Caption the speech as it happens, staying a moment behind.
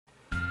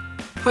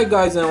Hi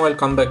guys, and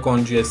welcome back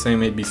on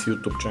GSM-ABC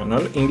YouTube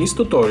channel. In this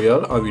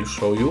tutorial I will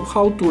show you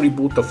how to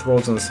reboot a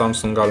frozen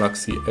Samsung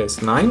Galaxy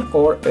S9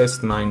 or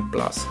S9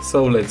 Plus.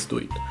 So let's do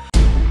it.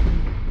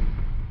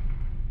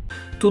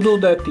 To do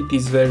that it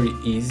is very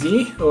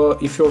easy.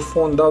 If your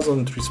phone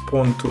doesn't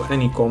respond to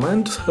any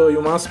command,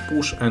 you must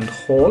push and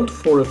hold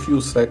for a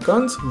few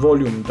seconds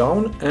volume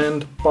down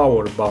and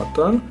power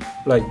button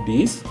like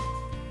this.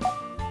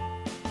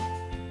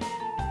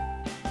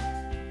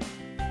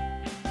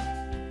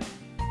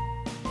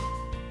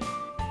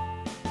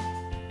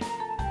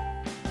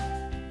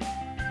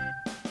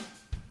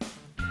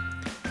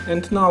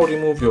 And now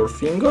remove your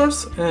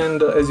fingers,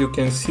 and as you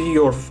can see,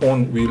 your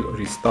phone will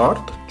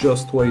restart.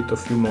 Just wait a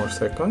few more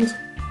seconds.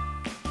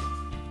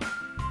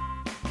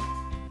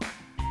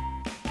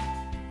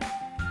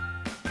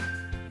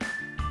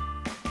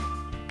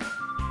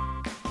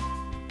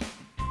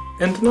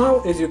 And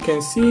now, as you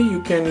can see,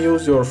 you can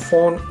use your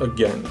phone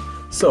again.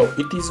 So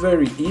it is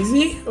very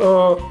easy.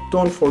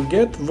 Don't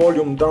forget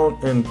volume down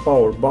and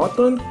power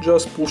button.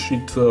 Just push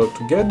it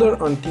together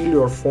until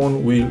your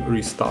phone will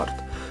restart.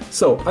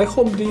 So I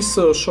hope this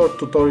short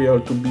tutorial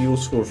to be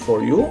useful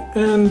for you,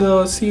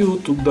 and see you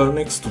to the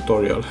next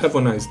tutorial. Have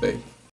a nice day.